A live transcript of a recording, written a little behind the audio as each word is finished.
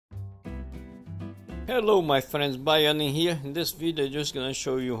Hello my friends, Bahiano here. In this video I'm just gonna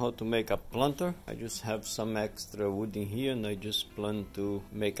show you how to make a planter. I just have some extra wood in here and I just plan to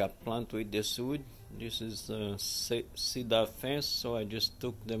make a plant with this wood. This is a cedar fence, so I just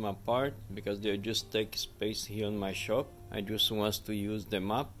took them apart because they just take space here in my shop. I just want to use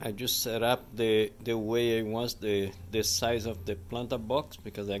them up. I just set up the way I want the size of the planter box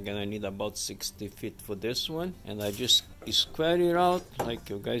because I'm gonna need about 60 feet for this one, and I just square it out like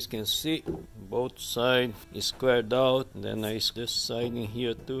you guys can see. Both sides is squared out, and then I this side in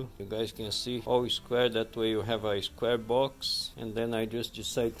here too. You guys can see all square, that way you have a square box. And then I just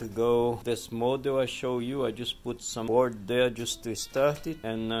decide to go this model I show you. I just put some board there just to start it,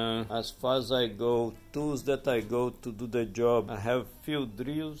 and as far as I go, tools that I go to do the job, I have few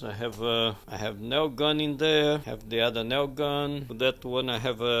drills. I have nail gun in there, have the other nail gun. For that one I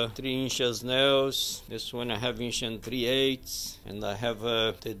have 3 inches nails. This one I have 1 3/8, and I have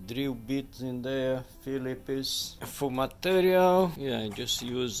the drill bits in there, Phillips. For material, yeah, I just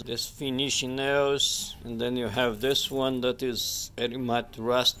use this finishing nails, and then you have this one that is very much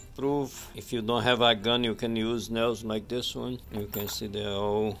rust proof. If you don't have a gun, you can use nails like this one. You can see they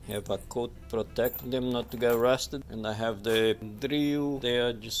all have a coat protect them not to get rusted. And I have the drill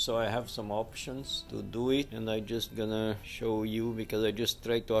there just so I have some options to do it, and I just gonna show you because I just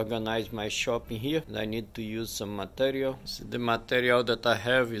try to organize my shop in here and I need to use some material. So the material that I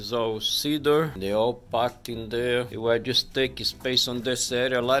have is all cedar. They all packed in there. I just take space on this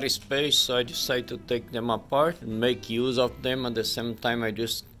area, a lot of space, so I decided to take them apart and make use of them. At the same time I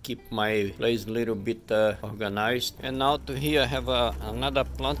just keep my place a little bit organized. And now to here I have another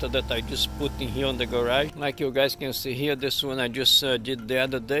planter that I just put in here on the garage. Like you guys can see here, this one I just did the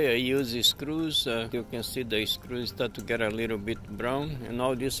other day. I use screws. You can see the screws start to get a little bit brown, and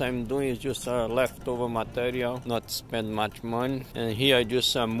all this I'm doing is just leftover material, not spend much money. And here I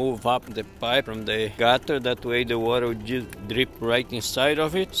just move up the pipe from the gutter, that way the water will just drip right inside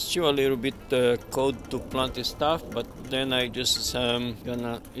of it. Still a little bit cold to plant stuff, but then I just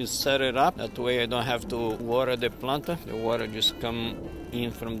gonna set it up that way I don't have to water the planter. The water just come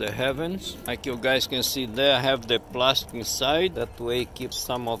in from the heavens. Like you guys can see there, I have the plastic inside, that way it keeps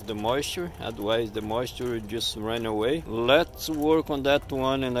some of the moisture, otherwise the moisture will just run away. Let's work on that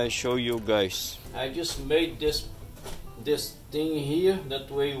one and I show you guys. I just made this thing here, that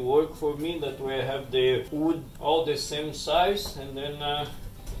way it work for me, that way I have the wood all the same size, and then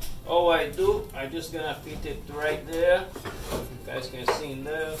all I do, I just gonna fit it right there. You guys can see in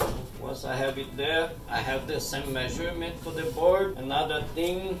there. Once I have it there, I have the same measurement for the board. Another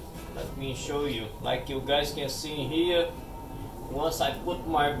thing, let me show you. Like you guys can see here, once I put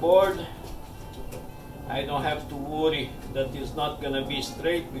my board, I don't have to worry that it's not gonna be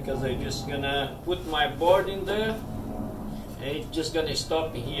straight, because I just gonna put my board in there and it's just gonna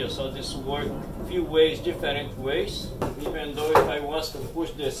stop here. So this work few ways, different ways. Even though if I want to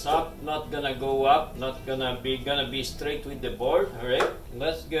push this up, not gonna go up, not gonna be straight with the board. Alright,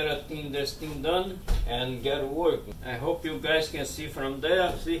 let's get this thing done and get working. I hope you guys can see from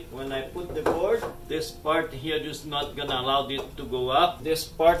there. See, when I put the board, this part here just not gonna allow it to go up. This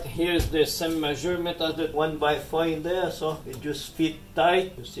part here is the same measurement as the 1x4 in there, so it just fit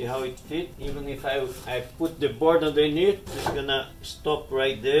tight. You see how it fit. Even if I put the board underneath, it's gonna stop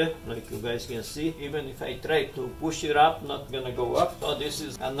right there, like you guys can see. Even if I try to push it up, not gonna go up. So this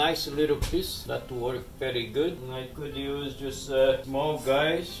is a nice little piece that worked very good. And I could use just small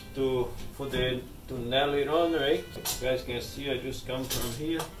guys to nail it on, right? You guys can see I just come from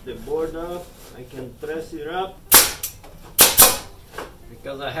here, the board up, I can press it up.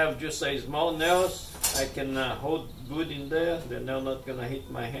 Because I have just a small nails, I can hold good in there, the nail not gonna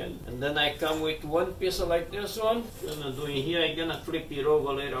hit my hand. And then I come with one piece like this one. Gonna do in here, I'm gonna flip it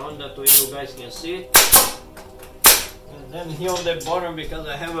over later on, that way you guys can see. And then here on the bottom, because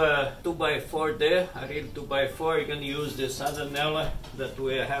I have a 2x4 there, a real 2x4, you're gonna use this other nail, that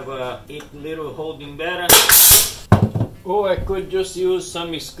way I have 8 little holding better. Or I could just use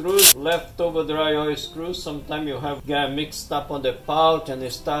some screws, leftover dry oil screws. Sometimes you have mixed up on the pouch and the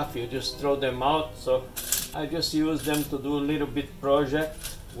stuff, you just throw them out. So I just use them to do a little bit project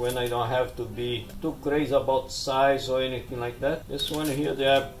when I don't have to be too crazy about size or anything like that. This one here, they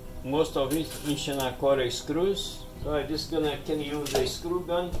have most of it 1.25" screws. So I just can use a screw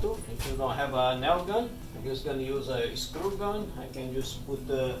gun too. If you don't have a nail gun, I'm just gonna use a screw gun. I can just put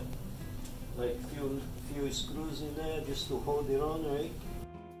like few screws in there just to hold it on, right?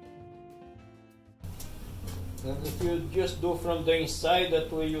 And if you just do from the inside,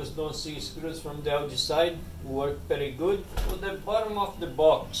 that way you don't see screws from the outside, work very good. To the bottom of the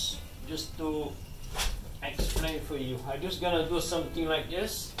box, just to explain for you, I'm just gonna do something like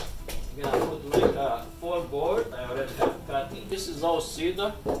this. I'm gonna put like a 4 board. I already have cutting. This is all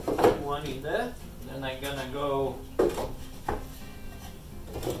cedar. Put one in there. Then I'm gonna go.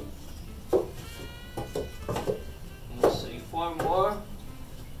 Let's see, 4 more.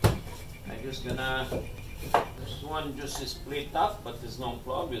 I'm just gonna. This one just is split up, but it's no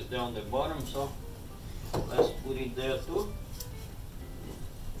problem. It's there on the bottom, so let's put it there too.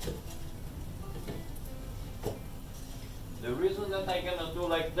 The reason that I'm gonna do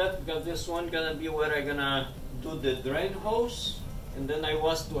like that, because this one gonna be where I'm gonna do the drain hose, and then I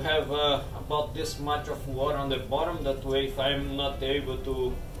want to have about this much of water on the bottom. That way, if I'm not able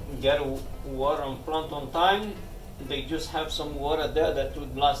to get water on plant on time, they just have some water there that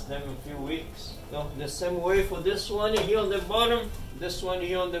would last them a few weeks. So the same way for this one here on the bottom, this one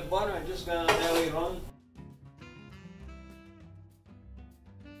here on the bottom, I'm just gonna nail it on.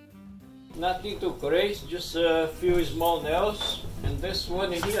 Nothing too crazy, just a few small nails. And this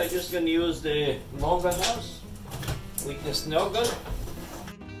one here, I'm just gonna use the longer nails with the nail gun.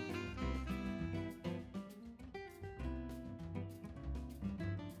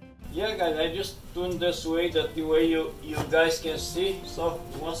 Yeah guys, I just tune this way, that the way you guys can see. So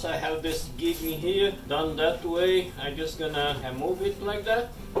once I have this gig in here done that way, I'm just gonna move it like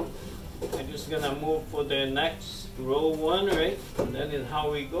that. I'm just gonna move for the next row one, right? And then is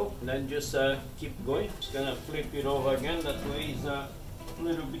how we go. And then just keep going. Just gonna flip it over again. That way it's a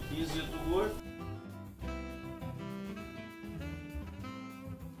little bit easier to work.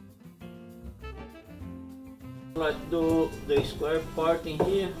 Let's do the square part in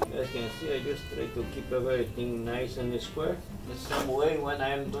here. You guys can see I just try to keep everything nice and square. The same way when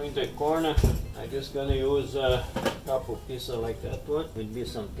I'm doing the corner, I'm just gonna use a couple pieces like that one. Would be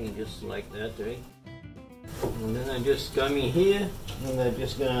something just like that, right? And then I just come in here and I'm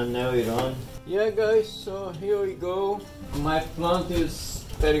just gonna nail it on. Yeah guys, so here we go. My plant is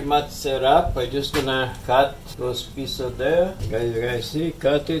pretty much set up. I'm just gonna cut those pieces there. You guys see,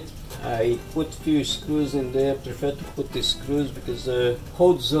 cut it. I put few screws in there. I prefer to put the screws because it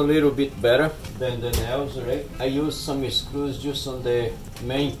holds a little bit better than the nails, right? I use some screws just on the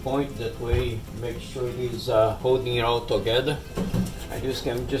main point, that way make sure it is holding it all together. I just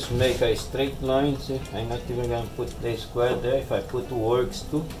can just make a straight line. See, I'm not even gonna put the square there. If I put works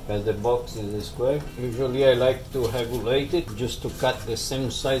too, because the box is a square. Usually I like to regulate it just to cut the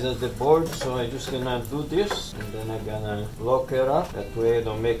same size as the board. So I'm just gonna do this, and then I'm gonna lock it up. That way I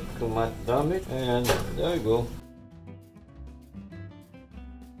don't make too much damage. And there we go.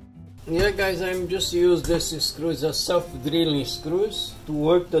 Yeah guys, I'm just use this screws as self-drilling screws to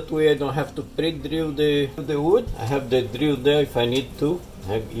work. That way I don't have to pre-drill the wood. I have the drill there if I need to.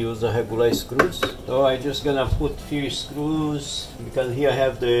 I use a regular screws. So I just gonna put few screws, because here I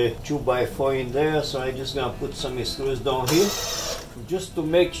have the 2x4 in there. So I just gonna put some screws down here, just to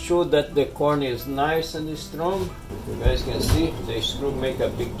make sure that the corner is nice and strong. You guys can see the screw make a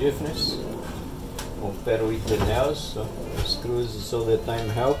big difference compared with the nails. So the screws all the time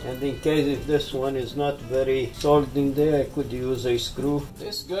help. And in case if this one is not very solid in there, I could use a screw.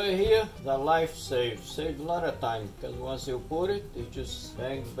 This guy here, the life save a lot of time, because once you put it, you just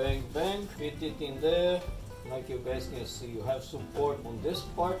bang bang bang, fit it in there. Like you guys can see, you have support on this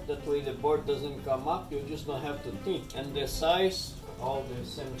part, that way the board doesn't come up. You just don't have to think. And the size, all the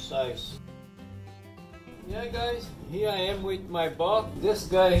same size. Yeah guys, here I am with my box. This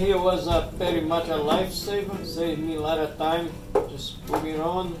guy here was pretty much a lifesaver. Saved me a lot of time. Just put it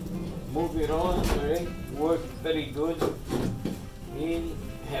on, move it on, right? Worked very good. In,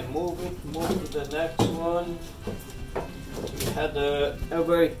 move it, move to the next one. We had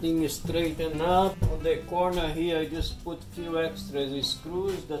everything straightened up. On the corner here, I just put few extra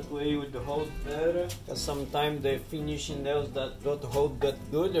screws, that way it would hold better. Because sometimes the finishing nails that don't hold that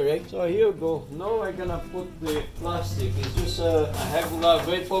good, right? So here we go. Now I'm gonna put the plastic. It's just a regular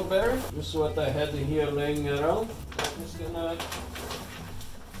vapor barrel. Just what I had here laying around. I'm just gonna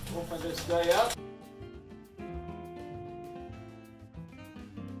open this guy up.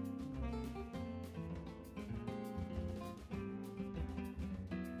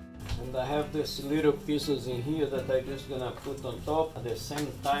 And I have these little pieces in here that I'm just gonna put on top. At the same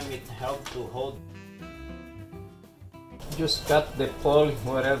time, it helps to hold. Just cut the poly,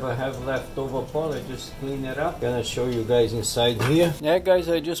 whatever I have left over poly, just clean it up. Gonna show you guys inside here. Yeah guys,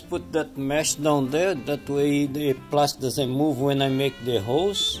 I just put that mesh down there, that way the plastic doesn't move when I make the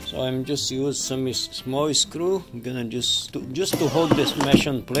holes. So I'm just use some small screw. I'm gonna just to hold this mesh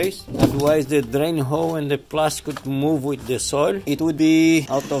in place. Otherwise the drain hole and the plastic could move with the soil. It would be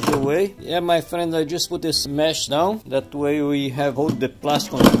out of the way. Yeah my friends, I just put this mesh down. That way we have hold the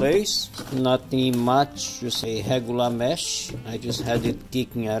plastic in place. Nothing much, just a regular mesh. finish. I just had it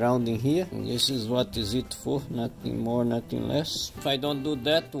kicking around in here. And this is what is it for, nothing more, nothing less. If I don't do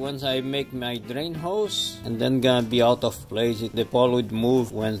that, once I make my drain hose, and then gonna be out of place, the pole would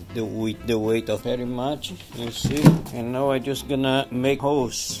move when with the weight of very much, you see. And now I just gonna make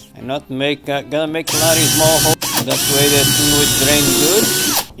hose. And not make, gonna make a lot of small hose. That way the thing would drain good.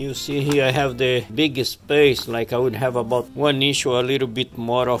 You see here I have the biggest space, like I would have about 1 inch or a little bit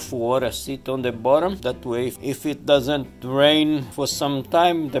more of water sit on the bottom. That way if it doesn't rain for some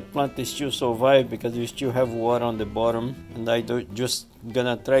time, the plant is still survive because you still have water on the bottom. And I just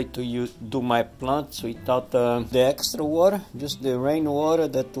gonna try to do my plants without the extra water, just the rainwater.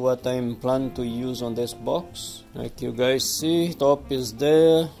 That's what I'm planning to use on this box. Like you guys see, top is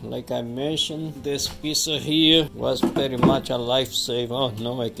there. Like I mentioned, this piece here was very much a lifesaver. Oh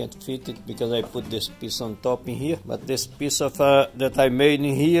no, I can't fit it because I put this piece on top in here, but this piece of that I made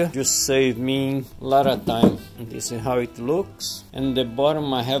in here just saved me a lot of time. And this is how it looks. And the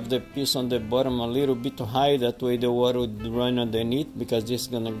bottom, I have the piece on the bottom a little bit high, that way the water would run underneath, because this is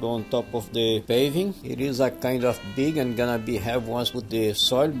gonna go on top of the paving. It is a kind of big and gonna be have once with the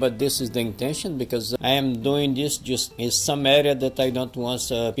soil, but this is the intention, because I am doing this just in some area that I don't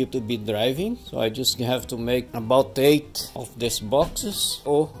want people to be driving. So I just have to make about 8 of these boxes,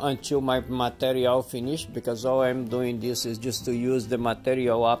 or until my material finished, because all I'm doing this is just to use the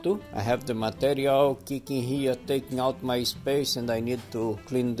material up to. I have the material kicking here, taking out my space, and I need to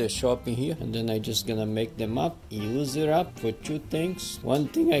clean the shop in here, and then I just gonna make them up, use it up for 2 things. One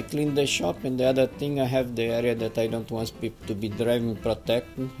thing, I clean the shop, and the other thing, I have the area that I don't want people to be driving,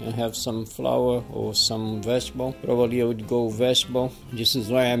 protecting. I have some flower or some vegetable. Probably I would go vegetable. This is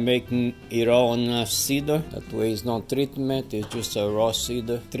why I'm making it all on cedar. That way it's no treatment, it's just a raw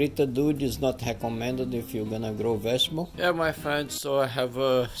cedar. Treated wood is not recommended if you're gonna grow vegetable. Yeah, my friends, so I have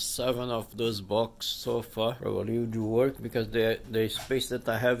 7 of those boxes so far. Probably would work, because the space that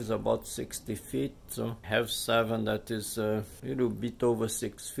I have is about 60 feet. So I have 7 that is a little bit over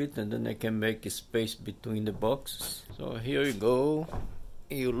 6 feet, and then I can make a space between the boxes. So here you go.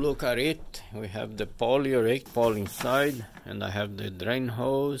 You look at it, we have the polyurethane pole inside, and I have the drain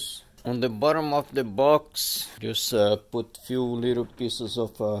hose. On the bottom of the box, just put few little pieces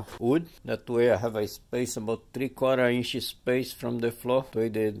of wood. That way I have a space about 3/4 inch space from the floor. That way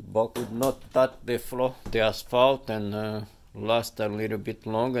the box would not touch the floor, the asphalt, and last a little bit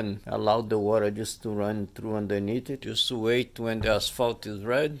long, and allow the water just to run through underneath it. Just wait when the asphalt is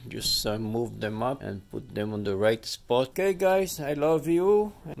red, just move them up and put them on the right spot. Okay guys, I love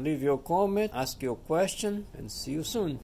you. Leave your comment, ask your question, and see you soon.